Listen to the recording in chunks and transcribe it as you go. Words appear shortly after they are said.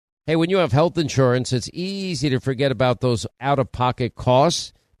Hey, when you have health insurance, it's easy to forget about those out-of-pocket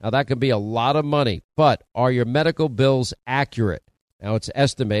costs. Now, that can be a lot of money, but are your medical bills accurate? Now, it's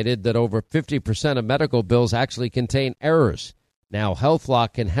estimated that over 50% of medical bills actually contain errors. Now,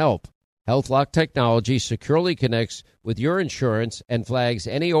 HealthLock can help. HealthLock technology securely connects with your insurance and flags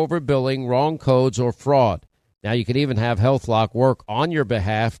any overbilling, wrong codes, or fraud. Now, you can even have HealthLock work on your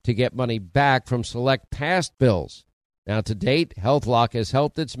behalf to get money back from select past bills. Now, to date, HealthLock has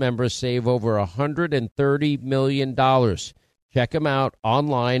helped its members save over $130 million. Check them out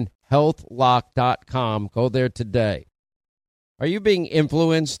online, healthlock.com. Go there today. Are you being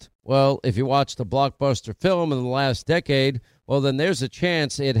influenced? Well, if you watched a blockbuster film in the last decade, well, then there's a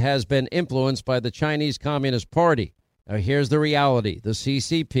chance it has been influenced by the Chinese Communist Party. Now, here's the reality. The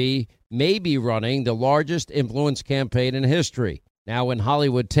CCP may be running the largest influence campaign in history. Now, in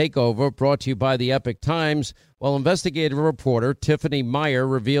Hollywood Takeover, brought to you by the Epoch Times, well, investigative reporter Tiffany Meyer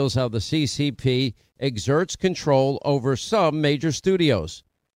reveals how the CCP exerts control over some major studios.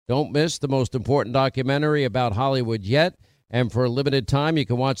 Don't miss the most important documentary about Hollywood yet. And for a limited time, you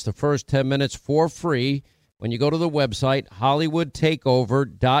can watch the first 10 minutes for free when you go to the website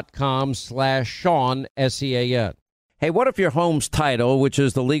hollywoodtakeover.com/Sean, S-E-A-N. Hey, what if your home's title, which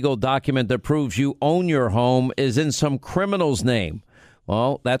is the legal document that proves you own your home, is in some criminal's name?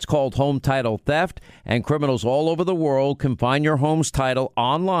 Well, that's called home title theft, and criminals all over the world can find your home's title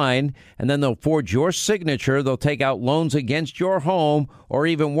online, and then they'll forge your signature. They'll take out loans against your home, or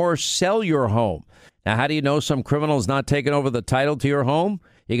even worse, sell your home. Now, how do you know some criminal is not taking over the title to your home?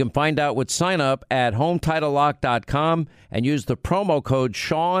 You can find out with sign up at HometitleLock.com and use the promo code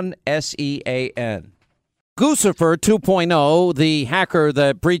Sean, S-E-A-N. Guccifer 2.0, the hacker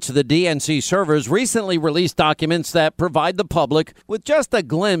that breached the DNC servers, recently released documents that provide the public with just a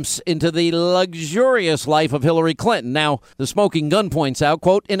glimpse into the luxurious life of Hillary Clinton. Now, the smoking gun points out,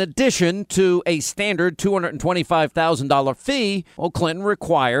 quote, in addition to a standard $225,000 fee, well, Clinton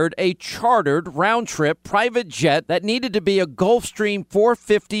required a chartered round-trip private jet that needed to be a Gulfstream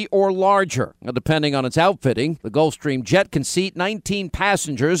 450 or larger. Now, depending on its outfitting, the Gulfstream jet can seat 19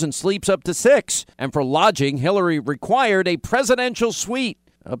 passengers and sleeps up to 6. And for lodging, Hillary required a presidential suite,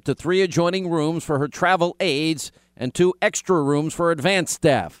 up to 3 adjoining rooms for her travel aides and 2 extra rooms for advanced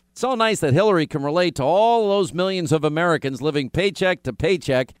staff. It's so nice that Hillary can relate to all those millions of Americans living paycheck to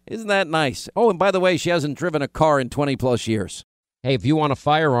paycheck. Isn't that nice? Oh, and by the way, she hasn't driven a car in 20 plus years. Hey, if you want a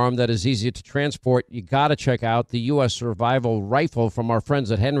firearm that is easy to transport, you got to check out the U.S. Survival Rifle from our friends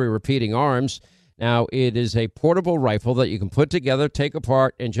at Henry Repeating Arms. Now, it is a portable rifle that you can put together, take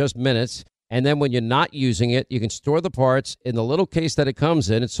apart in just minutes. And then when you're not using it, you can store the parts in the little case that it comes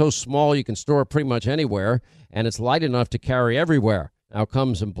in. It's so small you can store it pretty much anywhere, and it's light enough to carry everywhere. Now, it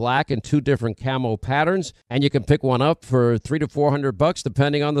comes in black and 2 different camo patterns, and you can pick one up for $300 to $400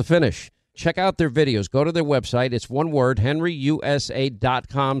 depending on the finish. Check out their videos. Go to their website. It's one word,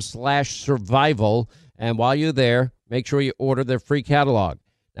 henryusa.com/survival. And while you're there, make sure you order their free catalog.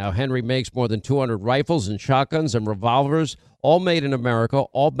 Now, Henry makes more than 200 rifles and shotguns and revolvers, all made in America,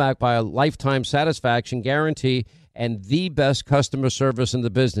 all backed by a lifetime satisfaction guarantee and the best customer service in the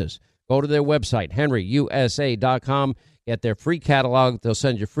business. Go to their website, henryusa.com. Get their free catalog. They'll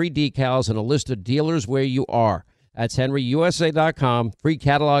send you free decals and a list of dealers where you are. That's henryusa.com. Free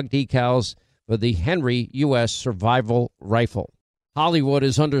catalog decals for the Henry U.S. Survival Rifle. Hollywood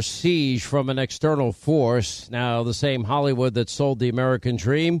is under siege from an external force. Now, the same Hollywood that sold the American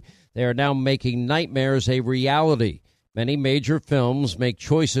dream, they are now making nightmares a reality. Many major films make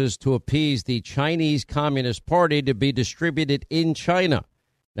choices to appease the Chinese Communist Party to be distributed in China.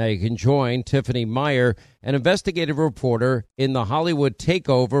 Now, you can join Tiffany Meyer, an investigative reporter in the Hollywood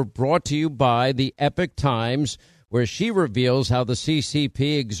Takeover, brought to you by the Epoch Times, where she reveals how the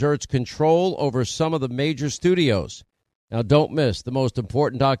CCP exerts control over some of the major studios. Now, don't miss the most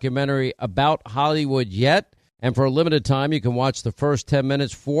important documentary about Hollywood yet. And for a limited time, you can watch the first 10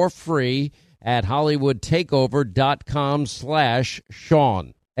 minutes for free at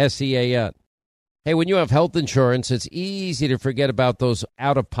hollywoodtakeover.com/Sean, S-E-A-N. Hey, when you have health insurance, it's easy to forget about those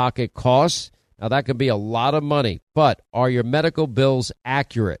out-of-pocket costs. Now, that can be a lot of money, but are your medical bills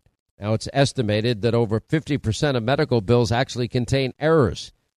accurate? Now, it's estimated that over 50% of medical bills actually contain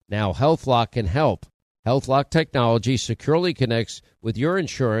errors. Now, HealthLock can help. HealthLock technology securely connects with your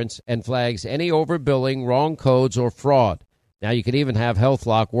insurance and flags any overbilling, wrong codes, or fraud. Now, you can even have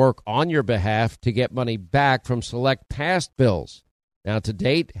HealthLock work on your behalf to get money back from select past bills. Now, to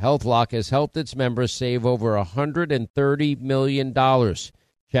date, HealthLock has helped its members save over $130 million.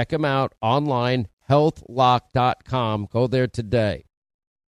 Check them out online, healthlock.com. Go there today.